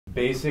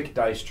basic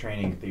dice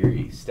training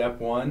theory. Step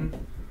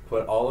 1,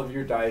 put all of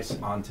your dice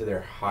onto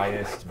their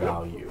highest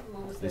value.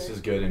 This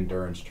is good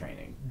endurance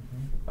training.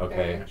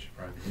 Okay.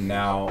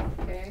 Now,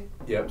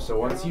 yep, so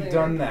once you've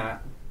done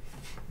that,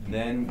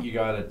 then you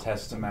gotta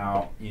test them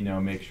out, you know,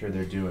 make sure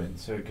they're doing.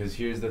 So, because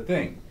here's the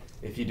thing.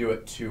 If you do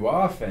it too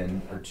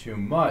often or too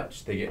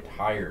much, they get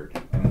tired.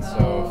 And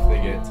so if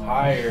they get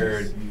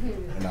tired,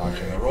 they're not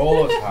going to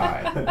roll as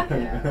high.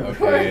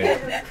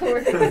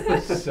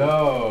 Okay.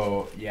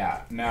 So,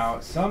 yeah. Now,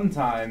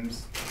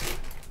 sometimes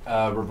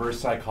reverse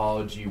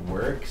psychology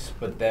works,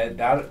 but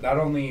that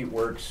only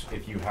works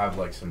if you have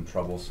like some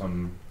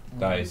troublesome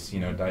dice, you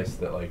know, dice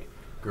that like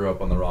grew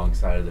up on the wrong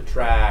side of the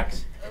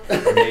tracks.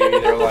 Or maybe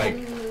they're like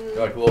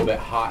a little bit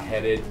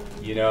hot-headed,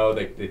 you know,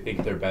 they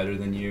think they're better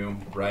than you,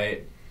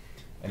 right?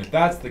 And if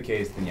that's the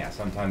case, then yeah,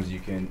 sometimes you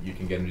can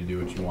get them to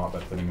do what you want by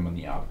putting them on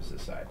the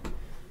opposite side.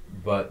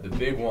 But the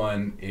big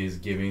one is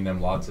giving them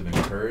lots of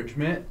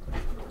encouragement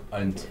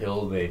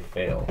until they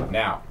fail.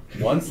 Now,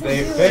 once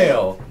they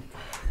fail,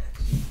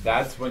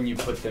 that's when you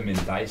put them in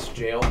dice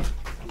jail.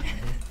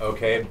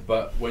 Okay,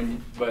 but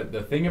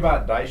the thing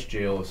about dice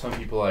jail is some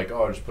people are like,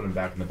 oh, just put them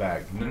back in the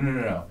bag.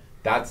 No.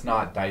 That's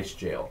not dice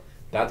jail.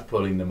 That's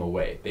putting them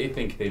away. They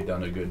think they've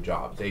done a good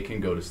job. They can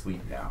go to sleep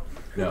now.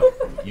 No,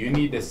 you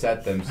need to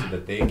set them so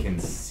that they can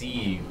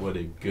see what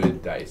a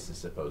good dice is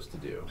supposed to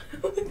do.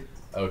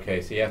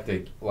 Okay, so you have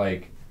to,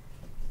 like,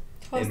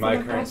 in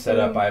my current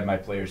setup, I have my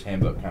player's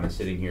handbook kind of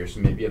sitting here. So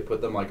maybe I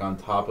put them, like, on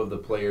top of the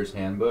player's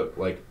handbook.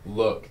 Like,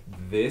 look,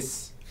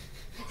 this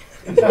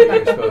is what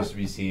you're supposed to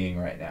be seeing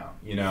right now,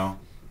 you know?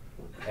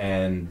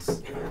 And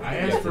I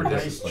asked for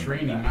dice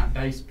training, not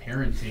dice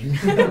parenting.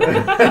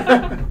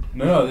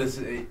 No, this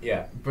is,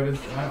 yeah. But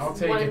I'll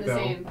take it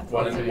though.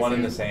 One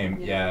and the same.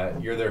 Yeah,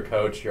 you're their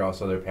coach. You're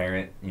also their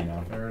parent. You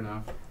know. Fair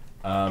enough.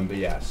 But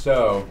yeah,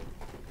 so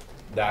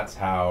that's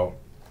how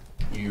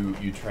you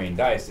train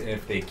dice. And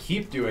if they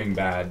keep doing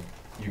bad,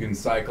 you can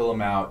cycle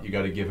them out. You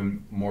got to give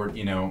them more.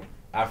 You know,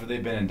 after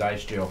they've been in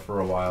dice jail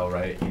for a while,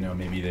 right? You know,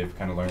 maybe they've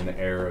kind of learned the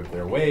error of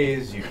their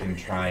ways. You can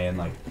try and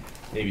like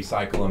maybe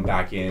cycle them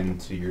back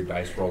into your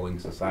dice rolling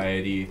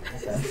society.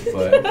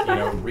 But, you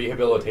know,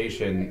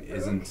 rehabilitation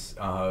isn't,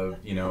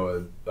 you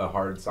know, a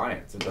hard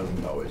science. It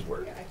doesn't always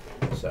work.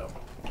 So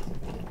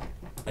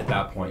at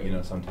that point, you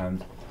know,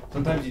 sometimes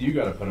you do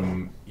got to put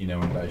them, you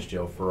know, in dice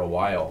jail for a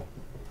while.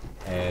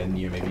 And,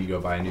 you know, maybe you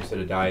go buy a new set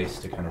of dice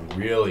to kind of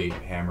really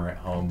hammer at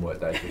home what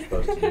dice you're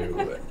supposed to do.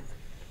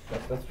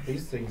 But that's what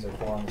these things are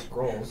for on the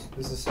scrolls.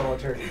 This is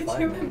solitary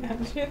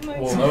confinement.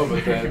 Well, no,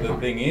 but the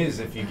thing is,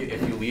 if you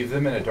leave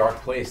them in a dark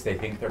place, they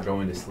think they're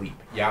going to sleep.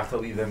 You have to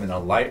leave them in a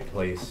light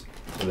place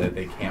so that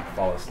they can't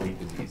fall asleep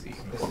as easy.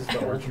 This is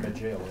the ultimate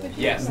jail. Right?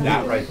 Yes,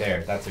 that right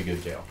there. That's a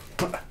good jail.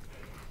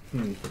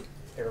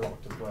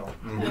 Airlocked as well.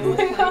 Oh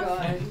my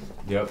god.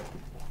 Yep.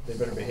 They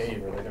better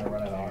behave or they're going to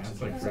run out of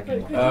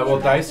oxygen. Like well,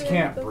 dice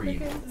can't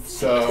breathe,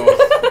 so.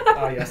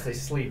 Yes, they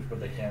sleep,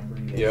 but they can't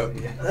breathe. Yep.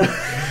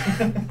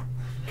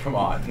 Come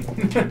on.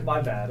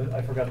 My bad.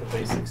 I forgot the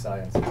basic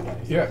science of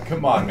dice. Yeah,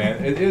 come on,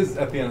 man. It is,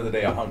 at the end of the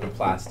day, a hunk of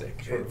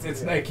plastic.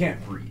 It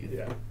can't breathe.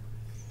 Yeah.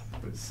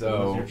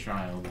 So. Your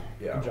child.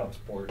 Yeah. Good job,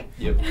 sport.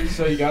 Yep.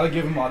 So you got to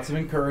give them lots of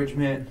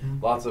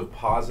encouragement, lots of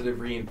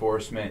positive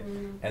reinforcement,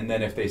 and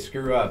then if they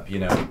screw up, you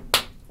know,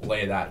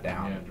 lay that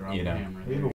down. Yeah, drop you know. the hammer.